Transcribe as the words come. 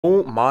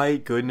Oh my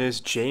goodness,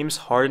 James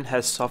Harden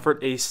has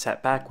suffered a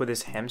setback with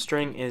his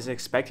hamstring and is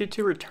expected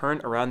to return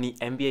around the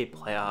NBA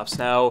playoffs.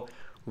 Now,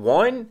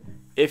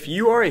 if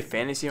you are a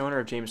fantasy owner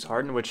of James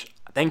Harden, which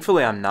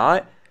thankfully I'm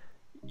not,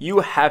 you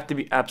have to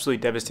be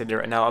absolutely devastated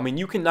right now. I mean,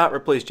 you cannot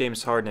replace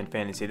James Harden in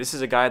fantasy. This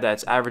is a guy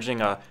that's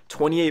averaging a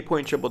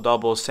 28-point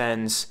triple-double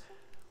since,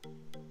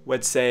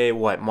 let's say,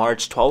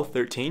 March 12th,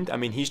 13th? I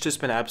mean, he's just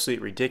been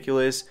absolutely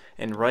ridiculous,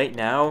 and right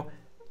now,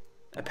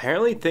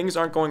 apparently things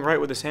aren't going right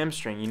with his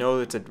hamstring. You know,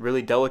 it's a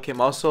really delicate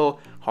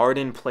muscle.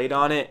 Harden played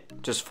on it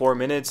just 4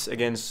 minutes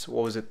against, I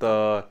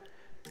don't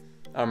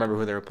remember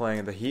who they were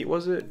playing. The Heat,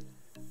 was it?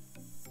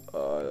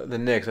 The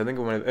Knicks. I think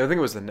it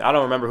was I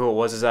don't remember who it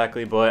was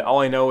exactly, but all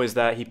I know is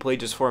that he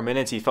played just 4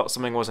 minutes. He felt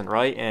something wasn't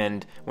right,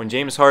 and when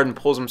James Harden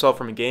pulls himself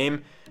from a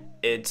game,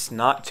 it's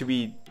not to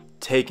be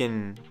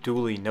taken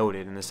duly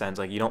noted in the sense,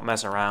 like, you don't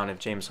mess around if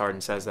James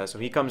Harden says that. So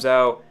he comes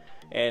out,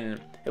 and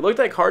it looked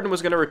like Harden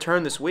was going to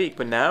return this week,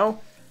 but now,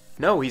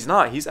 no, he's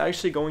not. He's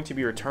actually going to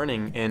be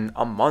returning in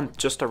a month,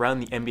 just around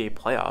the NBA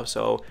playoffs.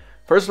 So,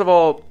 first of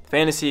all,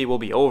 fantasy will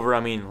be over. I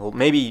mean, well,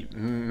 maybe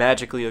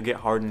magically you'll get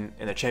Harden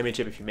in the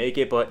championship if you make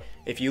it, but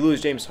if you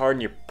lose James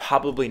Harden, you're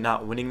probably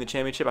not winning the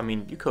championship. I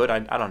mean, you could. I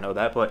don't know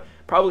that, but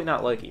probably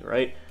not likely,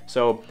 right?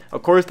 So,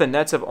 of course, the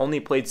Nets have only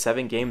played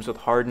 7 games with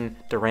Harden,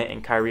 Durant,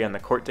 and Kyrie on the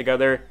court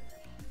together.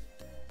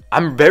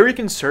 I'm very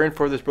concerned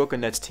for this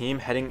Brooklyn Nets team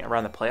heading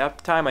around the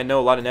playoff time. I know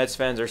a lot of Nets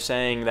fans are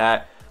saying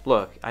that,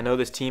 look, I know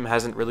this team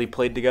hasn't really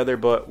played together,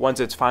 but once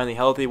it's finally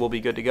healthy, we'll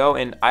be good to go.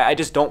 And I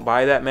just don't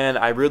buy that, man.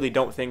 I really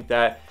don't think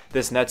that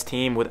this Nets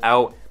team,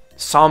 without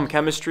some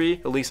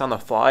chemistry, at least on the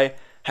fly,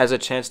 has a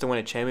chance to win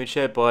a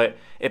championship. But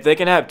if they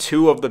can have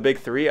 2 of the big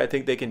 3, I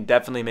think they can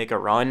definitely make a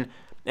run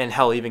and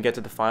hell, even get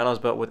to the finals.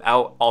 But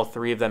without all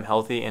 3 of them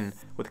healthy and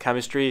with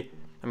chemistry,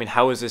 I mean,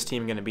 how is this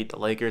team going to beat the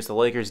Lakers? The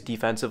Lakers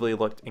defensively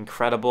looked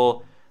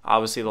incredible.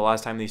 Obviously, the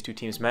last time these two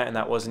teams met, and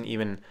that wasn't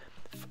even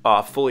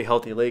a fully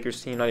healthy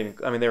Lakers team. They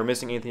were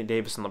missing Anthony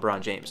Davis and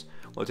LeBron James.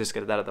 We'll just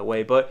get that out of the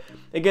way. But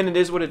again, it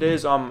is what it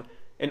is.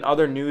 In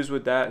other news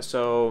with that,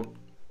 so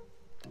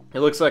it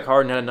looks like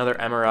Harden had another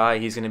MRI.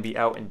 He's going to be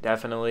out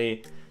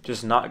indefinitely.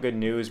 Just not good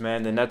news,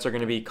 man. The Nets are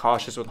going to be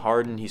cautious with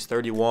Harden. He's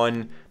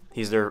 31.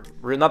 He's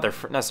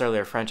not necessarily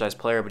their franchise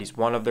player, but he's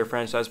one of their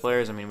franchise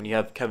players. I mean, when you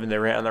have Kevin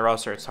Durant on the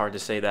roster, it's hard to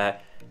say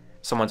that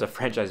someone's a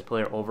franchise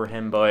player over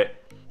him. But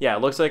yeah,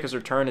 it looks like his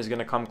return is going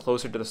to come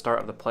closer to the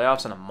start of the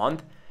playoffs in a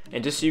month.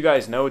 And just so you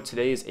guys know,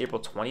 today is April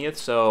 20th.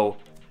 So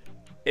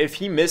if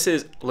he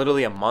misses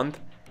literally a month,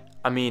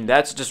 I mean,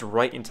 that's just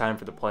right in time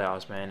for the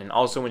playoffs, man. And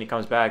also when he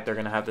comes back, they're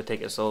going to have to take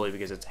it slowly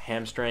because it's a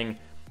hamstring.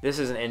 This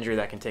is an injury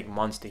that can take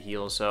months to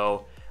heal.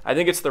 So I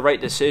think it's the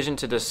right decision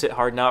to just sit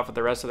Harden out for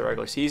the rest of the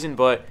regular season,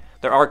 but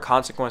there are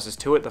consequences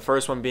to it. The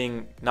first one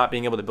being not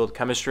being able to build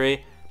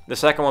chemistry. The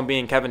second one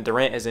being Kevin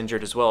Durant is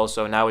injured as well,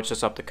 so now it's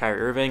just up to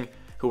Kyrie Irving,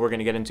 who we're going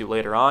to get into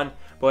later on.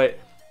 But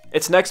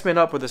it's next man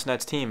up with this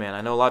Nets team, man.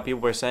 I know a lot of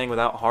people are saying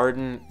without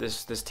Harden,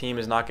 this team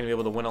is not going to be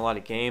able to win a lot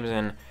of games,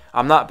 and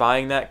I'm not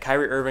buying that.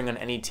 Kyrie Irving on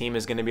any team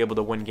is going to be able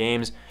to win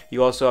games.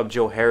 You also have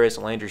Joe Harris,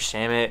 Landry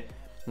Shamet.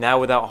 Now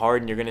without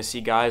Harden, you're going to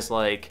see guys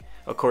like,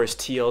 of course,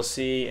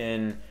 TLC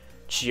and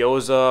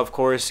Chioza, of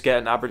course, get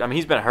an opportunity. I mean,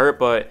 he's been hurt,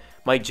 but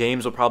Mike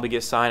James will probably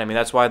get signed. I mean,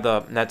 that's why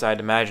the Nets, I'd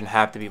imagine,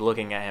 have to be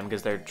looking at him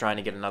because they're trying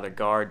to get another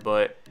guard.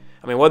 But,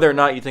 I mean, whether or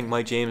not you think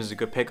Mike James is a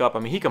good pickup, I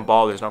mean, he can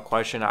ball, there's no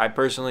question. I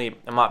personally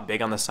am not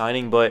big on the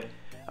signing, but,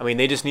 I mean,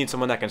 they just need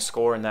someone that can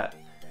score and that,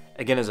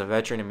 again, as a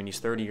veteran, I mean, he's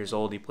 30 years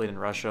old. He played in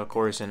Russia, of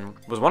course, and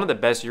was one of the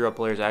best Euro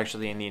players,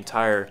 actually, in the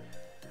entire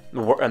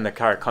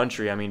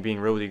country. I mean, being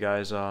real with you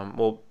guys,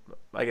 well,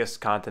 I guess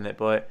continent,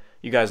 but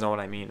you guys know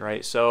what I mean,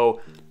 right? So,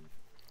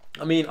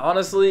 I mean,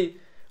 honestly,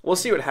 we'll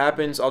see what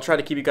happens. I'll try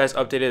to keep you guys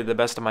updated to the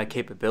best of my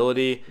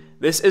capability.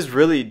 This is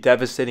really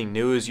devastating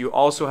news. You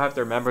also have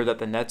to remember that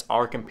the Nets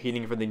are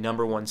competing for the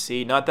 #1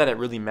 seed. Not that it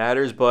really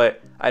matters,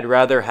 but I'd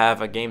rather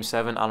have a Game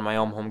 7 on my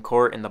own home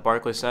court in the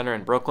Barclays Center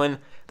in Brooklyn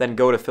than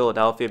go to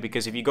Philadelphia,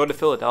 because if you go to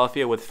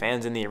Philadelphia with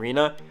fans in the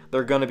arena,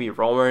 they're going to be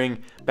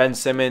roaring. Ben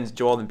Simmons,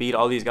 Joel Embiid,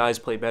 all these guys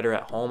play better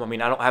at home. I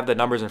mean, I don't have the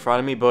numbers in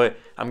front of me, but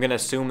I'm going to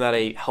assume that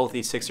a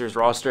healthy Sixers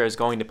roster is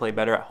going to play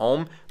better at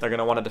home. They're going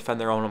to want to defend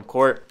their own home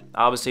court.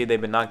 Obviously,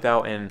 they've been knocked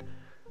out in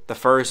the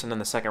first and then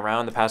the second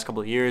round the past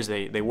couple of years.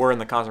 They were in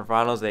the conference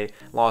finals. They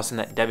lost in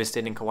that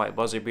devastating Kawhi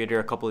buzzer beater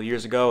a couple of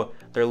years ago.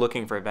 They're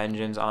looking for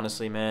vengeance,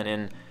 honestly, man.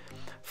 And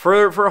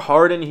for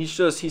Harden,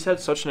 he's had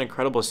such an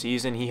incredible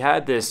season. He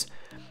had this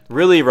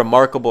really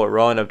remarkable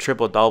run of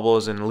triple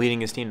doubles and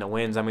leading his team to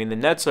wins. I mean, the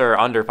Nets are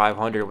under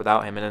 500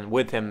 without him, and then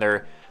with him,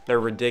 they're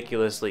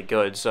ridiculously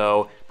good.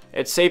 So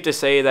it's safe to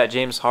say that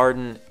James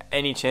Harden,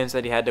 any chance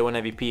that he had to win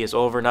MVP is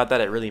over. Not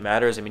that it really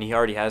matters. I mean, he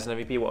already has an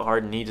MVP. What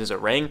Harden needs is a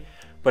ring.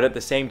 But at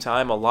the same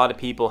time, a lot of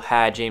people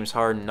had James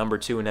Harden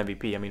 #2 in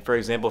MVP. I mean, for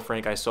example,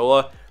 Frank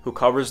Isola, who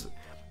covers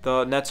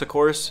the Nets, of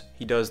course,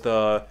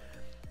 I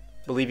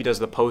believe he does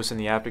the posts and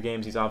the after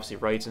games. He's obviously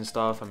writes and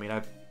stuff. I mean,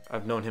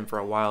 I've known him for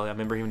a while. I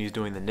remember him when he was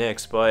doing the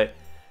Knicks. But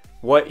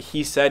what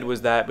he said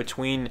was that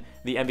between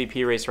the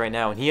MVP race right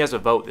now, and he has a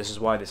vote. This is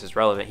why this is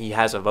relevant. He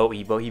has a vote.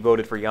 He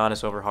voted for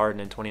Giannis over Harden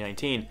in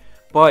 2019.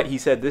 But he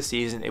said this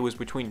season it was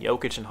between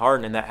Jokic and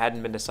Harden, and that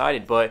hadn't been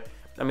decided. But,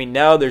 I mean,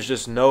 now there's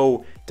just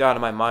no doubt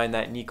in my mind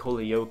that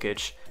Nikola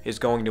Jokic is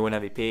going to win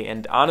MVP.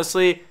 And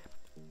honestly,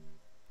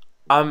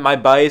 my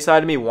bias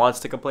side of me wants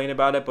to complain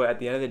about it, but at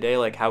the end of the day,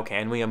 like, how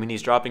can we? I mean,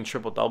 he's dropping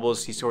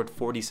triple-doubles. He scored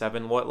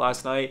 47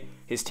 last night.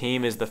 His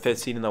team is the 5th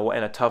seed in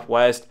a tough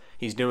West.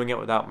 He's doing it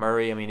without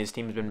Murray. I mean, his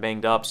team's been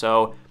banged up.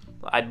 So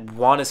I'd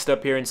want to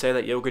step here and say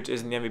that Jokic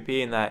isn't the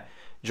MVP and that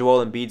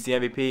Joel Embiid's the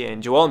MVP.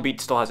 And Joel Embiid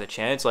still has a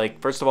chance. Like,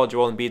 first of all,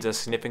 Joel Embiid's a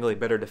significantly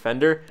better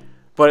defender.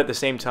 But at the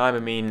same time, I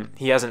mean,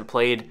 he hasn't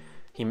played.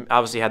 He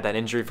obviously had that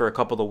injury for a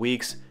couple of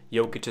weeks.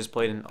 Jokic has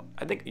played in,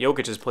 I think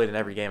Jokic has played in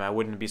every game. I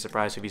wouldn't be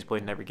surprised if he's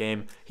played in every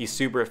game. He's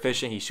super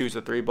efficient. He shoots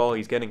the 3-ball.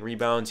 He's getting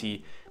rebounds.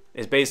 He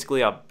is basically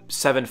a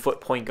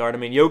 7-foot point guard. I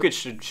mean,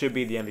 Jokic should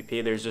be the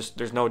MVP.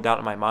 There's no doubt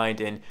in my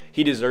mind, and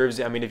he deserves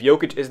it. I mean, if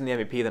Jokic isn't the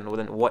MVP, then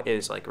what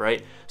is, like,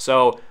 right?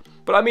 So,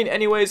 but I mean,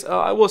 anyways,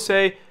 I will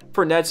say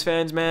for Nets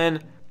fans,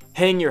 man,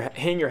 hang your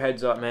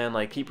heads up, man.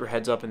 Like, keep your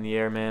heads up in the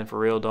air, man. For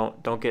real,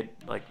 don't get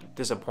like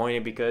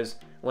disappointed, because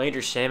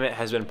Landry Shamet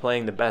has been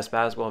playing the best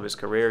basketball of his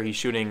career. He's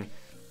shooting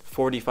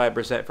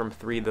 45% from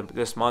 3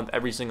 this month.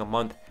 Every single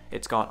month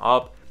it's gone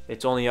up.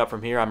 It's only up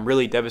from here. I'm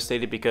really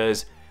devastated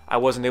because I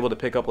wasn't able to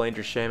pick up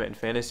Landry Shamet in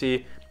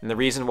fantasy, and the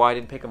reason why I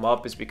didn't pick him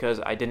up is because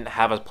I didn't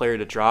have a player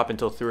to drop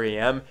until 3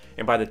 a.m.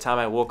 and by the time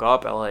I woke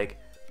up at I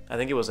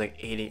think it was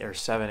 8 or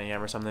 7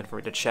 a.m. or something for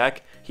it to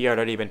check, he had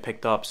already been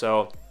picked up.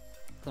 So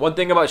one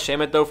thing about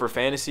Shamet, though, for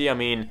fantasy, I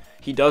mean,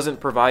 he doesn't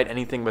provide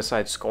anything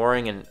besides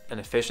scoring and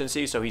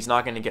efficiency, so he's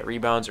not going to get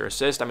rebounds or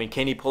assists. I mean,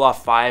 can he pull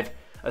off 5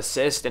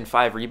 assists and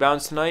 5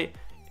 rebounds tonight?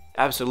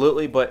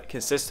 Absolutely, but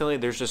consistently,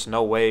 there's just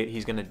no way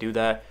he's going to do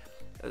that.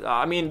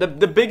 I mean, the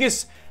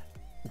biggest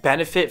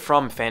benefit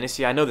from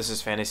fantasy, I know this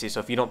is fantasy,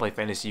 so if you don't play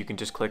fantasy, you can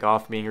just click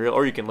off being real,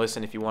 or you can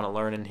listen if you want to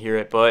learn and hear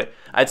it, but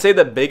I'd say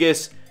the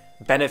biggest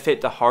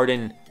benefit to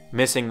Harden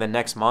missing the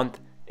next month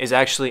is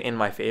actually in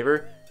my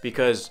favor,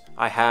 because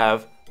I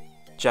have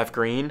Jeff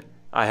Green,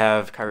 I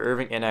have Kyrie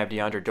Irving, and I have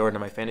DeAndre Jordan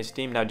on my fantasy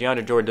team. Now,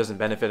 DeAndre Jordan doesn't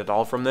benefit at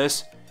all from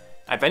this.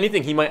 If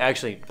anything, he might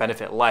actually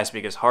benefit less,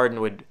 because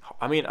Harden would,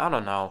 I mean, I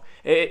don't know.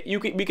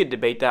 We could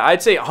debate that.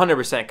 I'd say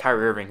 100%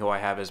 Kyrie Irving, who I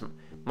have as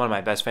one of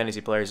my best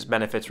fantasy players,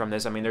 benefits from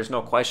this. I mean, there's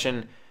no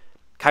question.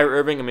 Kyrie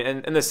Irving, I mean,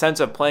 in the sense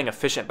of playing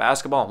efficient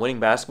basketball and winning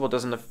basketball,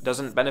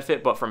 doesn't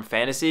benefit, but from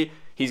fantasy,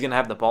 he's going to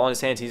have the ball in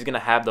his hands. He's going to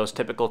have those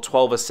typical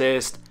 12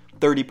 assist,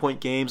 30-point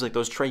games, like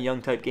those Trae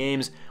Young type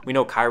games. We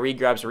know Kyrie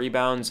grabs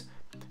rebounds.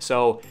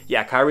 So,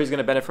 yeah, Kyrie's going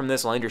to benefit from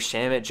this. Landry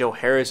Shamet, Joe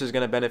Harris is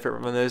going to benefit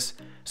from this.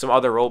 Some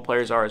other role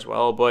players are as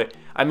well. But,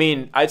 I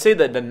mean, I'd say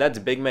that the Nets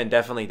big men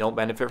definitely don't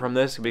benefit from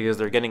this, because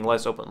they're getting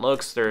less open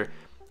looks.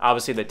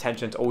 Obviously, the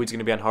attention's always going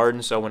to be on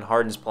Harden. So when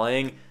Harden's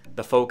playing,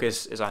 the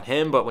focus is on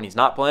him. But when he's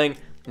not playing,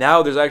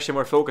 now there's actually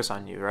more focus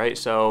on you, right?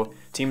 So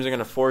teams are going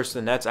to force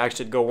the Nets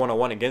actually to go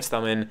one-on-one against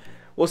them. And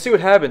we'll see what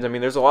happens. I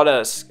mean, there's a lot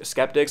of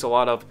skeptics, a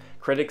lot of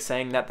critics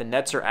saying that the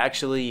Nets are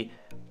actually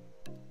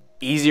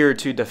easier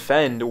to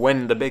defend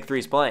when the big three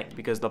is playing,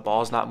 because the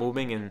ball's not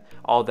moving and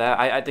all that.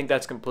 I think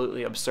that's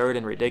completely absurd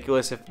and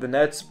ridiculous.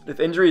 If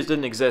injuries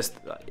didn't exist,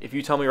 if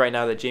you tell me right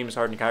now that James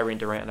Harden, Kyrie, and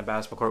Durant on a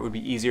basketball court would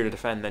be easier to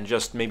defend than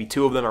just maybe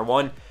 2 of them or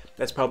 1,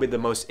 that's probably the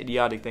most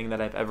idiotic thing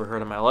that I've ever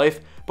heard in my life.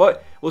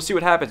 But we'll see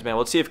what happens, man.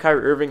 Let's see if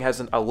Kyrie Irving has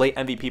a late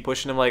MVP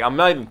pushing him. Like, I'm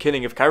not even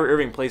kidding. If Kyrie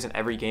Irving plays in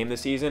every game this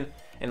season,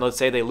 and let's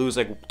say they lose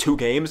 2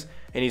 games,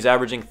 and he's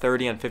averaging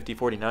 30 on 50,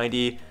 40,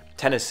 90,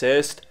 10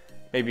 assists,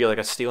 maybe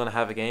a steal and a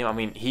half a game, I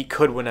mean, he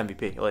could win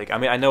MVP. I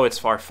mean, I know it's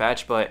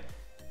far-fetched, but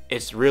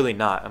it's really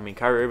not. I mean,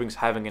 Kyrie Irving's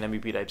having an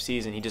MVP-type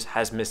season. He just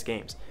has missed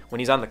games. When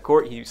he's on the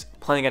court, he's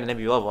playing at an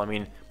MVP level. I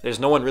mean, there's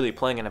no one really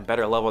playing at a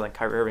better level than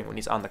Kyrie Irving when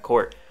he's on the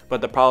court.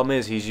 But the problem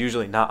is he's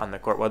usually not on the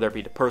court, whether it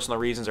be to personal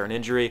reasons or an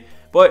injury.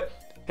 But,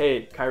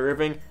 hey, Kyrie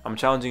Irving, I'm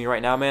challenging you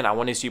right now, man. I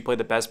want to see you play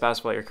the best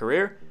basketball of your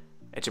career.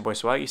 It's your boy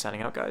Swaggy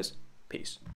signing out, guys. Peace.